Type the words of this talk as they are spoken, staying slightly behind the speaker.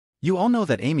You all know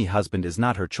that Amy's husband is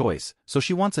not her choice, so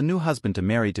she wants a new husband to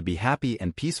marry to be happy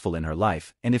and peaceful in her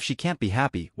life, and if she can't be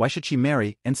happy, why should she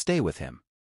marry and stay with him?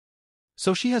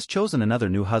 So she has chosen another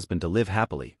new husband to live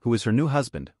happily. Who is her new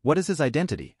husband? What is his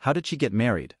identity? How did she get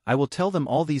married? I will tell them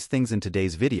all these things in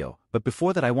today's video, but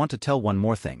before that I want to tell one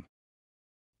more thing.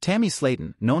 Tammy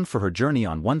Slaton, known for her journey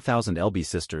on 1000 lb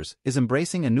Sisters, is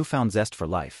embracing a newfound zest for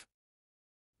life.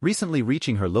 Recently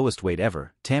reaching her lowest weight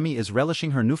ever, Tammy is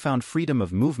relishing her newfound freedom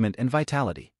of movement and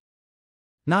vitality.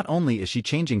 Not only is she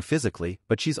changing physically,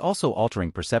 but she's also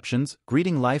altering perceptions,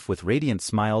 greeting life with radiant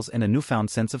smiles and a newfound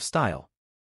sense of style.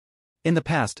 In the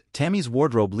past, Tammy's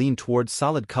wardrobe leaned towards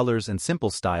solid colors and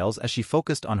simple styles as she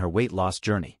focused on her weight loss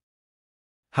journey.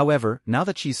 However, now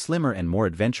that she's slimmer and more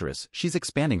adventurous, she's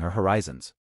expanding her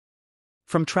horizons.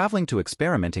 From traveling to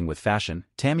experimenting with fashion,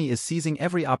 Tammy is seizing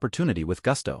every opportunity with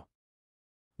gusto.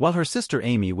 While her sister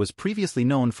Amy was previously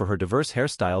known for her diverse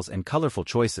hairstyles and colorful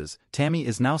choices, Tammy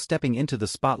is now stepping into the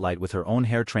spotlight with her own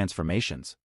hair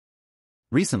transformations.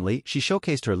 Recently, she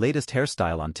showcased her latest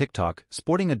hairstyle on TikTok,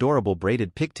 sporting adorable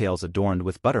braided pigtails adorned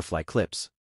with butterfly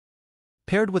clips.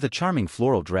 Paired with a charming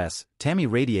floral dress, Tammy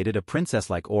radiated a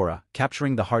princess-like aura,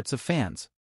 capturing the hearts of fans.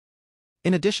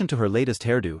 In addition to her latest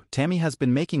hairdo, Tammy has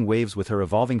been making waves with her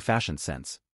evolving fashion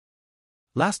sense.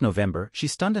 Last November, she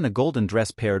stunned in a golden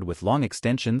dress paired with long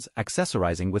extensions,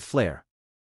 accessorizing with flair.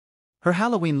 Her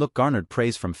Halloween look garnered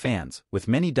praise from fans, with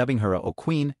many dubbing her a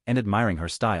queen and admiring her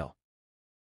style.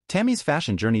 Tammy's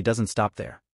fashion journey doesn't stop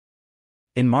there.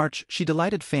 In March, she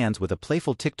delighted fans with a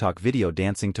playful TikTok video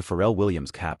dancing to Pharrell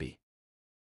Williams' Happy.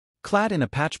 Clad in a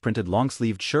patch-printed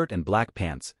long-sleeved shirt and black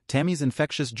pants, Tammy's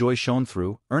infectious joy shone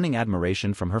through, earning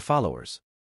admiration from her followers.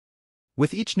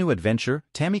 With each new adventure,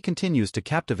 Tammy continues to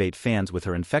captivate fans with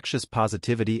her infectious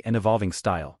positivity and evolving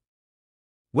style.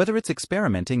 Whether it's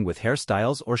experimenting with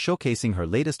hairstyles or showcasing her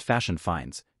latest fashion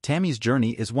finds, Tammy's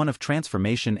journey is one of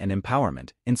transformation and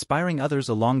empowerment, inspiring others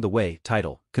along the way.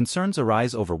 Title: Concerns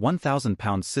arise over 1000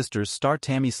 lb Sisters star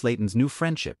Tammy Slaton's new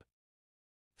friendship.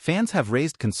 Fans have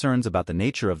raised concerns about the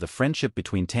nature of the friendship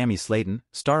between Tammy Slaton,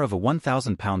 star of a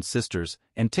 1000 lb Sisters,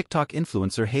 and TikTok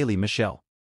influencer Hailey Michelle.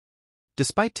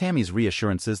 Despite Tammy's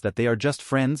reassurances that they are just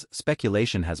friends,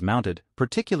 speculation has mounted,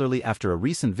 particularly after a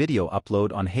recent video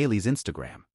upload on Hailey's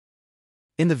Instagram.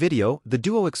 In the video, the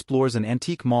duo explores an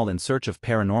antique mall in search of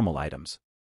paranormal items.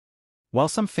 While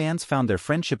some fans found their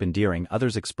friendship endearing,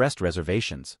 others expressed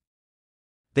reservations.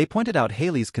 They pointed out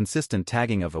Hailey's consistent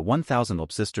tagging of a 1000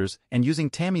 lb Sisters and using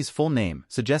Tammy's full name,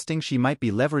 suggesting she might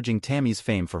be leveraging Tammy's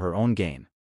fame for her own gain.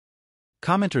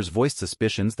 Commenters voiced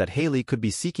suspicions that Hailey could be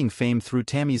seeking fame through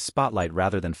Tammy's spotlight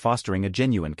rather than fostering a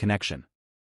genuine connection.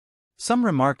 Some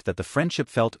remarked that the friendship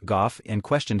felt off and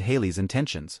questioned Hailey's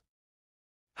intentions.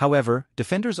 However,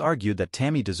 defenders argued that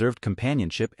Tammy deserved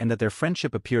companionship and that their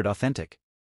friendship appeared authentic.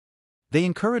 They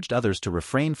encouraged others to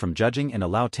refrain from judging and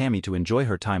allow Tammy to enjoy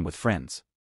her time with friends.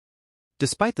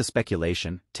 Despite the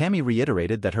speculation, Tammy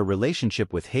reiterated that her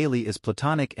relationship with Hailey is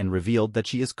platonic and revealed that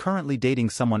she is currently dating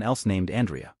someone else named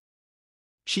Andrea.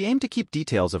 She aimed to keep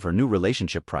details of her new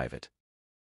relationship private.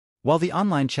 While the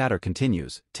online chatter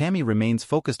continues, Tammy remains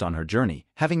focused on her journey,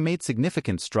 having made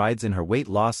significant strides in her weight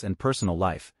loss and personal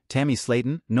life. Tammy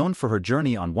Slaton, known for her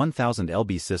journey on 1000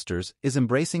 lb Sisters, is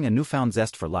embracing a newfound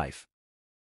zest for life.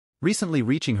 Recently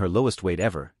reaching her lowest weight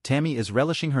ever, Tammy is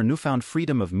relishing her newfound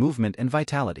freedom of movement and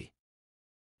vitality.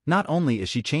 Not only is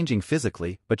she changing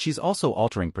physically, but she's also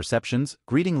altering perceptions,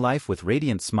 greeting life with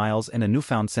radiant smiles and a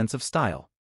newfound sense of style.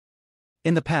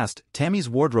 In the past, Tammy's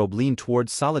wardrobe leaned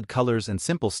towards solid colors and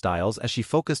simple styles as she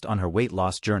focused on her weight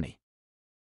loss journey.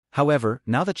 However,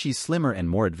 now that she's slimmer and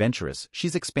more adventurous,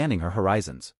 she's expanding her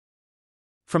horizons.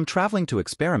 From traveling to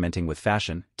experimenting with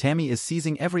fashion, Tammy is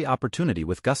seizing every opportunity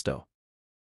with gusto.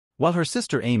 While her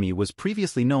sister Amy was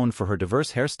previously known for her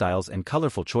diverse hairstyles and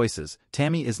colorful choices,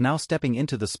 Tammy is now stepping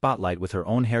into the spotlight with her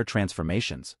own hair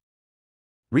transformations.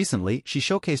 Recently, she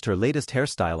showcased her latest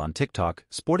hairstyle on TikTok,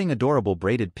 sporting adorable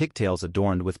braided pigtails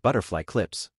adorned with butterfly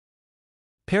clips.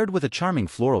 Paired with a charming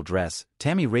floral dress,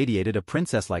 Tammy radiated a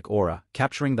princess-like aura,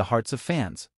 capturing the hearts of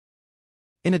fans.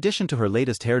 In addition to her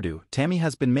latest hairdo, Tammy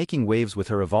has been making waves with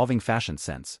her evolving fashion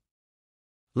sense.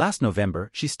 Last November,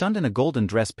 she stunned in a golden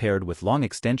dress paired with long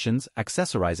extensions,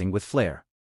 accessorizing with flair.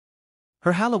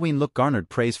 Her Halloween look garnered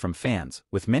praise from fans,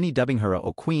 with many dubbing her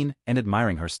a queen and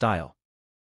admiring her style.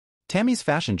 Tammy's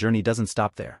fashion journey doesn't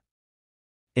stop there.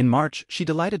 In March, she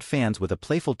delighted fans with a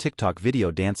playful TikTok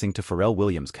video dancing to Pharrell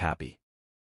Williams' Happy.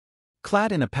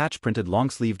 Clad in a patch-printed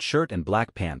long-sleeved shirt and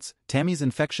black pants, Tammy's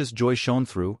infectious joy shone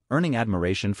through, earning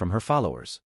admiration from her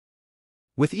followers.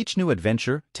 With each new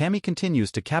adventure, Tammy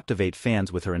continues to captivate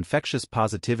fans with her infectious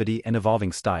positivity and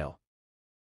evolving style.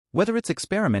 Whether it's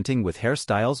experimenting with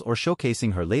hairstyles or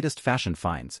showcasing her latest fashion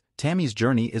finds, Tammy's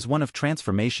journey is one of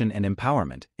transformation and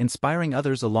empowerment, inspiring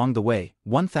others along the way.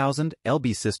 1000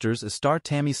 LB Sisters star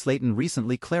Tammy Slaton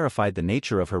recently clarified the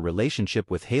nature of her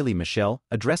relationship with Hailey Michelle,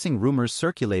 addressing rumors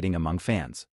circulating among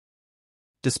fans.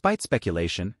 Despite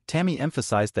speculation, Tammy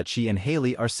emphasized that she and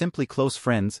Hailey are simply close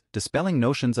friends, dispelling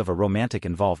notions of a romantic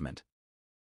involvement.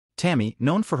 Tammy,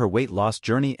 known for her weight loss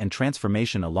journey and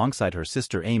transformation alongside her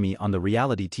sister Amy on the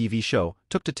reality TV show,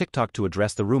 took to TikTok to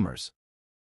address the rumors.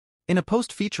 In a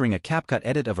post featuring a CapCut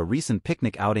edit of a recent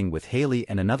picnic outing with Hailey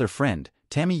and another friend,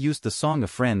 Tammy used the song of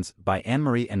Friends by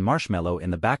Anne-Marie and Marshmello in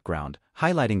the background,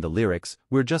 highlighting the lyrics,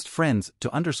 "We're just friends,"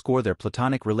 to underscore their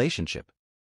platonic relationship.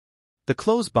 The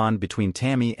close bond between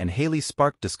Tammy and Hailey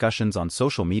sparked discussions on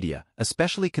social media,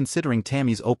 especially considering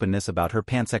Tammy's openness about her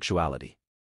pansexuality.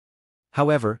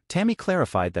 However, Tammy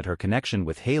clarified that her connection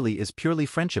with Hailey is purely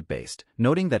friendship-based,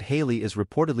 noting that Hailey is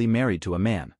reportedly married to a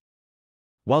man.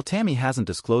 While Tammy hasn't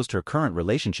disclosed her current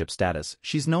relationship status,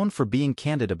 she's known for being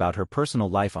candid about her personal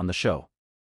life on the show.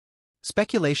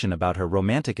 Speculation about her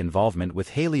romantic involvement with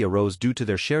Hailey arose due to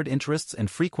their shared interests and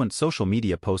frequent social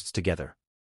media posts together.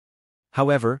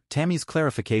 However, Tammy's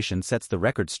clarification sets the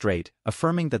record straight,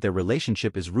 affirming that their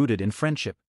relationship is rooted in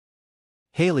friendship.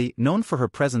 Hailey, known for her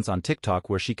presence on TikTok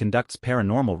where she conducts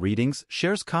paranormal readings,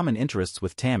 shares common interests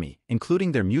with Tammy,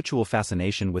 including their mutual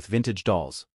fascination with vintage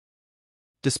dolls.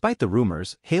 Despite the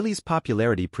rumors, Hailey's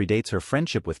popularity predates her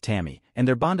friendship with Tammy, and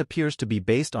their bond appears to be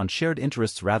based on shared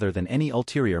interests rather than any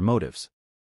ulterior motives.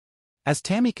 As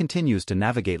Tammy continues to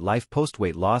navigate life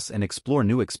post-weight loss and explore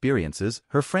new experiences,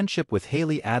 her friendship with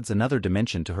Hailey adds another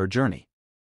dimension to her journey.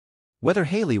 Whether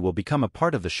Hailey will become a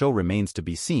part of the show remains to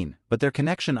be seen, but their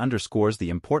connection underscores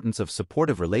the importance of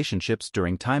supportive relationships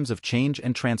during times of change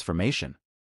and transformation.